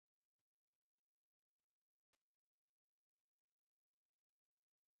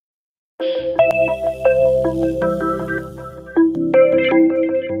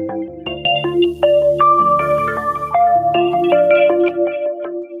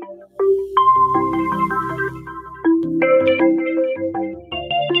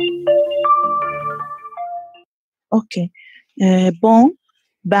Ok. Bon,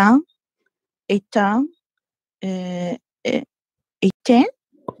 ben, éteint, éteint.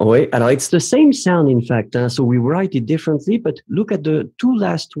 Oui, alors it's the same sound in fact, so we write it differently, but look at the two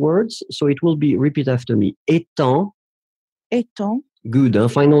last words, so it will be, repeat after me, étant. Éteint. Good,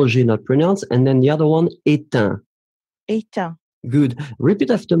 final G not pronounced, and then the other one, éteint. Éteint. Good,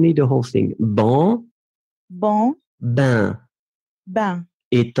 repeat after me the whole thing. Bon. Bon. Ben. Ben.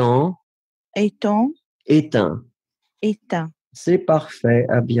 Étant. Éteint. Éteint. Éteint. C'est parfait,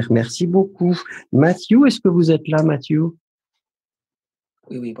 Abir, merci beaucoup. Mathieu, est-ce que vous êtes là, Mathieu?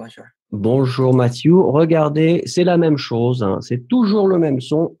 Oui, bonjour. Bonjour Mathieu, regardez, c'est la même chose, c'est toujours le même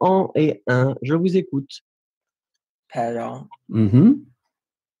son, en et un, je vous écoute. Parent.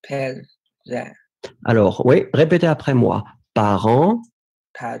 Parent. Alors, oui, répétez après moi. Parent.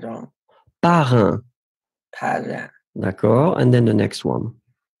 Parent. Parrain. Parrain. D'accord, and then the next one.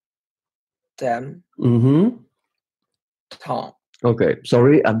 Them. Temps. Okay,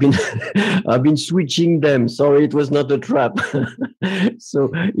 sorry, I've been switching them. Sorry, it was not a trap. So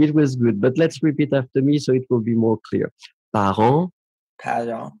it was good, but let's repeat after me so it will be more clear. Parent.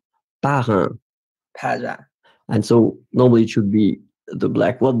 Parent. Parrain. Parrain. And so normally it should be the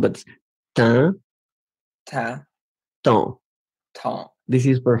black one, but teint. Teint. Temps. Temps. This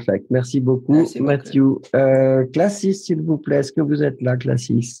is perfect. Merci beaucoup, Merci Mathieu. Classis, s'il vous plaît, est-ce que vous êtes là,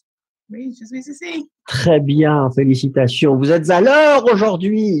 Classis? Oui, je suis ici. Très bien, félicitations. Vous êtes à l'heure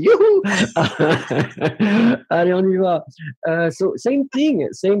aujourd'hui. Youhou. Allez, on y va. So same thing,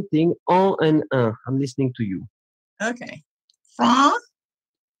 en and un. I'm listening to you. Okay. Franc,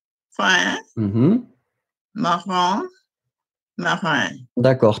 franc, marron, marin.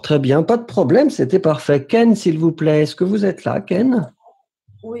 D'accord, très bien, pas de problème, c'était parfait. Ken, s'il vous plaît, est-ce que vous êtes là, Ken?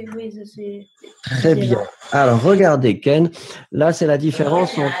 Oui, je suis. Très bien. Alors, regardez, Ken, là, c'est la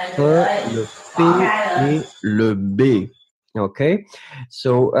différence entre le P et le B. Okay?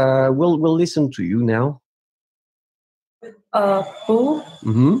 So, we'll listen to you now. Pou,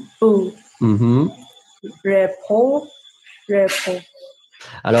 pou. Repos, repos.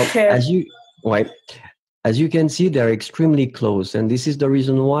 Alors, as you can see, they're extremely close. And this is the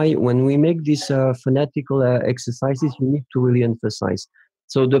reason why when we make these phonetical exercises, you need to really emphasize.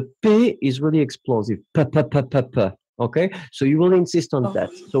 So the P is really explosive. P, p, p, p, p. Okay? So you will insist on that.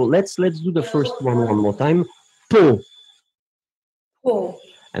 So let's do the first one more time. Po. Po.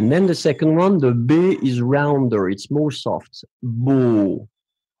 And then the second one, the B is rounder. It's more soft. Bo.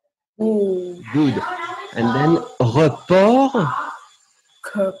 Bo. Good. And then report.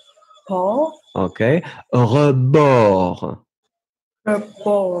 Report. Okay. Rebord.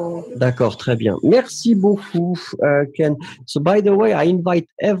 Report. D'accord, très bien. Merci beaucoup, Ken. So, by the way, I invite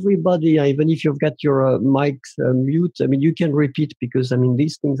everybody, even if you've got your mics mute, I mean, you can repeat because, I mean,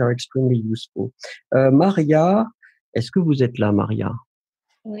 these things are extremely useful. Maria, est-ce que vous êtes là, Maria?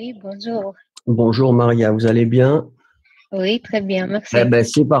 Oui, bonjour. Bonjour, Maria, vous allez bien? Oui, très bien, merci. Eh ben,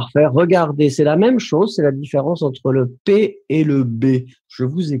 c'est parfait. Regardez, c'est la même chose, c'est la différence entre le P et le B. Je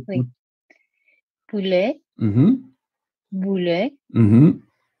vous écoute. Oui. Poulet. Boulet,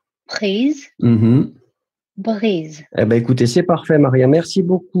 prise, brise. Eh ben, écoutez, c'est parfait, Maria. Merci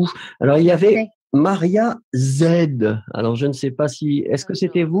beaucoup. Alors, il y avait Maria Z. Alors, je ne sais pas si... Est-ce que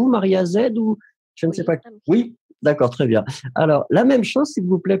c'était vous, Maria Z, ou je ne sais pas... Oui, d'accord, très bien. Alors, la même chose, s'il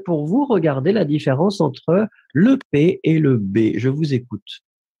vous plaît, pour vous, regardez la différence entre le P et le B. Je vous écoute.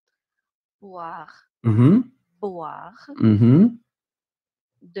 Boire. Boire.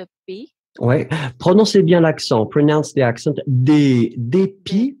 Depuis. Ouais, prononcez bien l'accent. Pronounce the accent.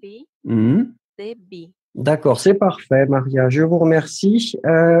 Dépit. Débit. D'accord, c'est parfait, Maria. Je vous remercie.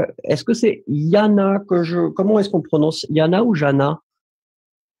 Est-ce que c'est Yana que je... Comment est-ce qu'on prononce? Yana ou Jana?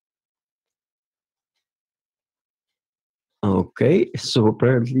 Okay, so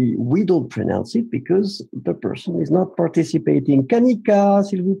apparently we don't pronounce it because the person is not participating. Kanika,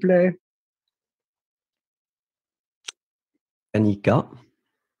 s'il vous plaît. Kanika.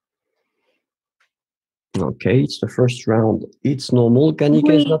 Okay, it's the first round. It's normal.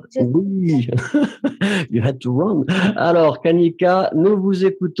 Kanika is not... Oui, you had to run. Alors, Kanika, nous vous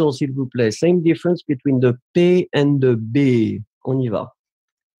écoutons, s'il vous plaît. Same difference between the P and the B. On y va.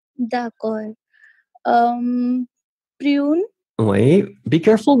 D'accord. Prune. Oui. Be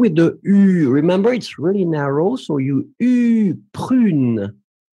careful with the U. Remember, it's really narrow, so you U, prune.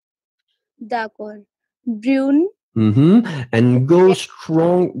 D'accord. Brune. And go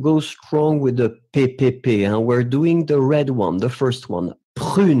strong with the PPP. Hein? We're doing the red one, the first one.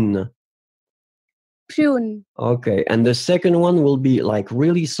 Prune. Prune. Okay, and the second one will be like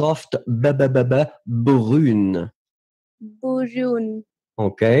really soft. Brune. Brune.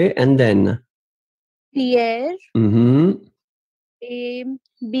 Okay, and then? Pierre. Et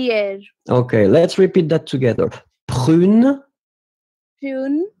bière. Okay, let's repeat that together. Prune.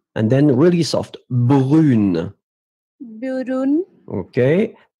 Prune. And then really soft. Brune. Brune.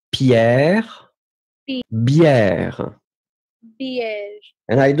 Okay. Pierre. Bière. Bière.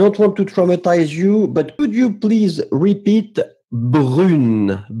 And I don't want to traumatize you, but could you please repeat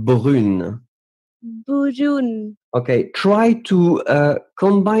brune? Brune. Brune. Okay, try to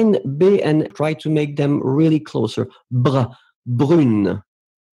combine B and try to make them really closer. Brune.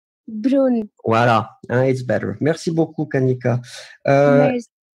 Brune. Voilà, it's better. Merci beaucoup, Kanika. Merci.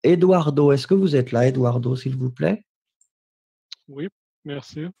 Eduardo, est-ce que vous êtes là, Eduardo, s'il vous plaît? Oui,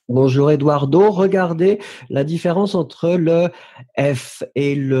 merci. Bonjour, Eduardo. Regardez la différence entre le F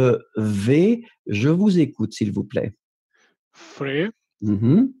et le V. Je vous écoute, s'il vous plaît. Frais,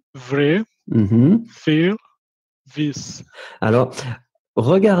 vrai, faire, vis. Alors,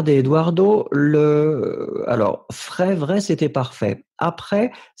 regardez, Eduardo, alors, frais, vrai, c'était parfait.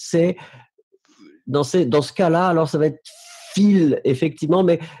 Après, c'est dans ce cas-là, alors ça va être fil, effectivement,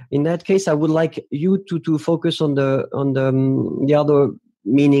 mais in that case, I would like you to focus on the other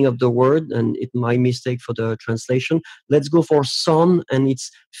meaning of the word, and it's my mistake for the translation. Let's go for son, and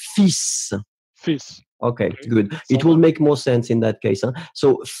it's fils. Fils. Okay, good. It will make more sense in that case. Huh?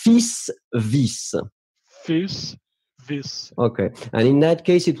 So, fils, vis. Fils, vis. Okay, and in that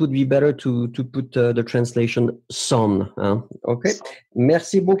case, it would be better to put the translation son. Hein? Okay,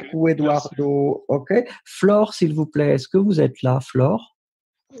 merci beaucoup, Eduardo. Okay, Flore, s'il vous plaît, est-ce que vous êtes là, Flore?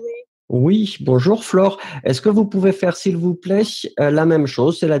 Oui. Oui, bonjour, Flore. Est-ce que vous pouvez faire, s'il vous plaît, la même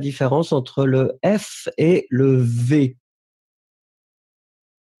chose? C'est la différence entre le F et le V.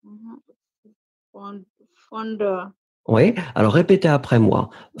 Fondre. Oui, alors répétez après moi.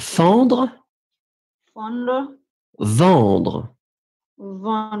 Fendre. Fondre. Vendre.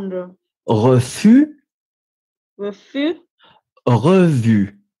 Vendre. Refus. Refus.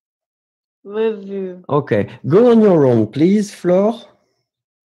 Revue. Revue. Okay, go on your own, please, Flore.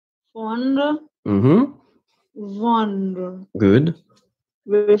 Fondre. Vendre. Good.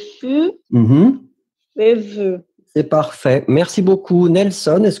 Refus. Revue. C'est parfait. Merci beaucoup.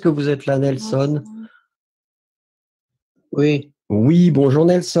 Nelson, est-ce que vous êtes là, Nelson? Oui. Oui, bonjour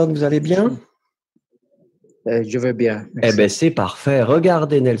Nelson, vous allez bien? Je vais bien. Merci. Eh bien, c'est parfait.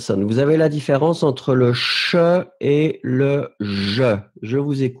 Regardez, Nelson, vous avez la différence entre le ch et le je. Je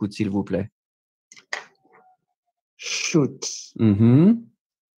vous écoute, s'il vous plaît. Shoot.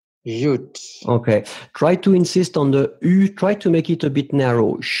 Shoot. Okay. Try to insist on the U. Try to make it a bit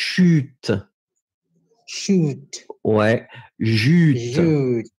narrow. Shoot. Shoot. Ouais. Jute.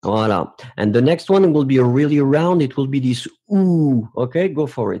 Jute. Voilà. And the next one will be really round. It will be this OO. Okay, go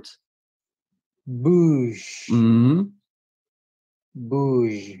for it. Bouge.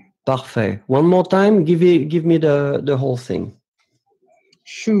 Bouge. Parfait. One more time. Give me the whole thing.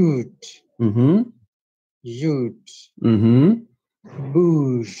 Shoot. Jute.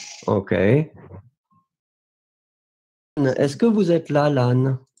 Bouge. OK. Est-ce que vous êtes là,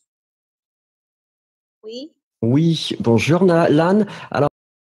 Lan? Oui. Oui. Bonjour, Lan. Alors,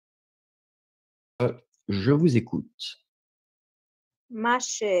 je vous écoute.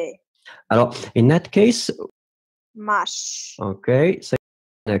 Marcher. Alors, in that case... Marche. OK. Say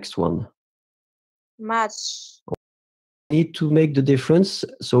the next one. Marche. Need to make the difference.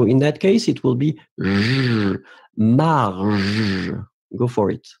 So in that case, it will be marge. Go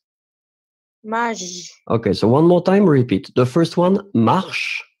for it. Marche. Okay, so one more time, repeat. The first one,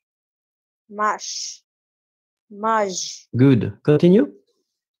 marche. Marche. Marge. Good. Continue.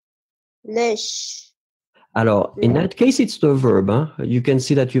 Lèche. Alors, in that case, it's the verb. Huh? You can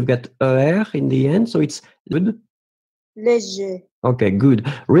see that you've got er in the end, so it's good. Léger. Okay, good.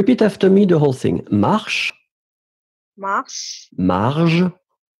 Repeat after me the whole thing. Marche. Marche. Marge.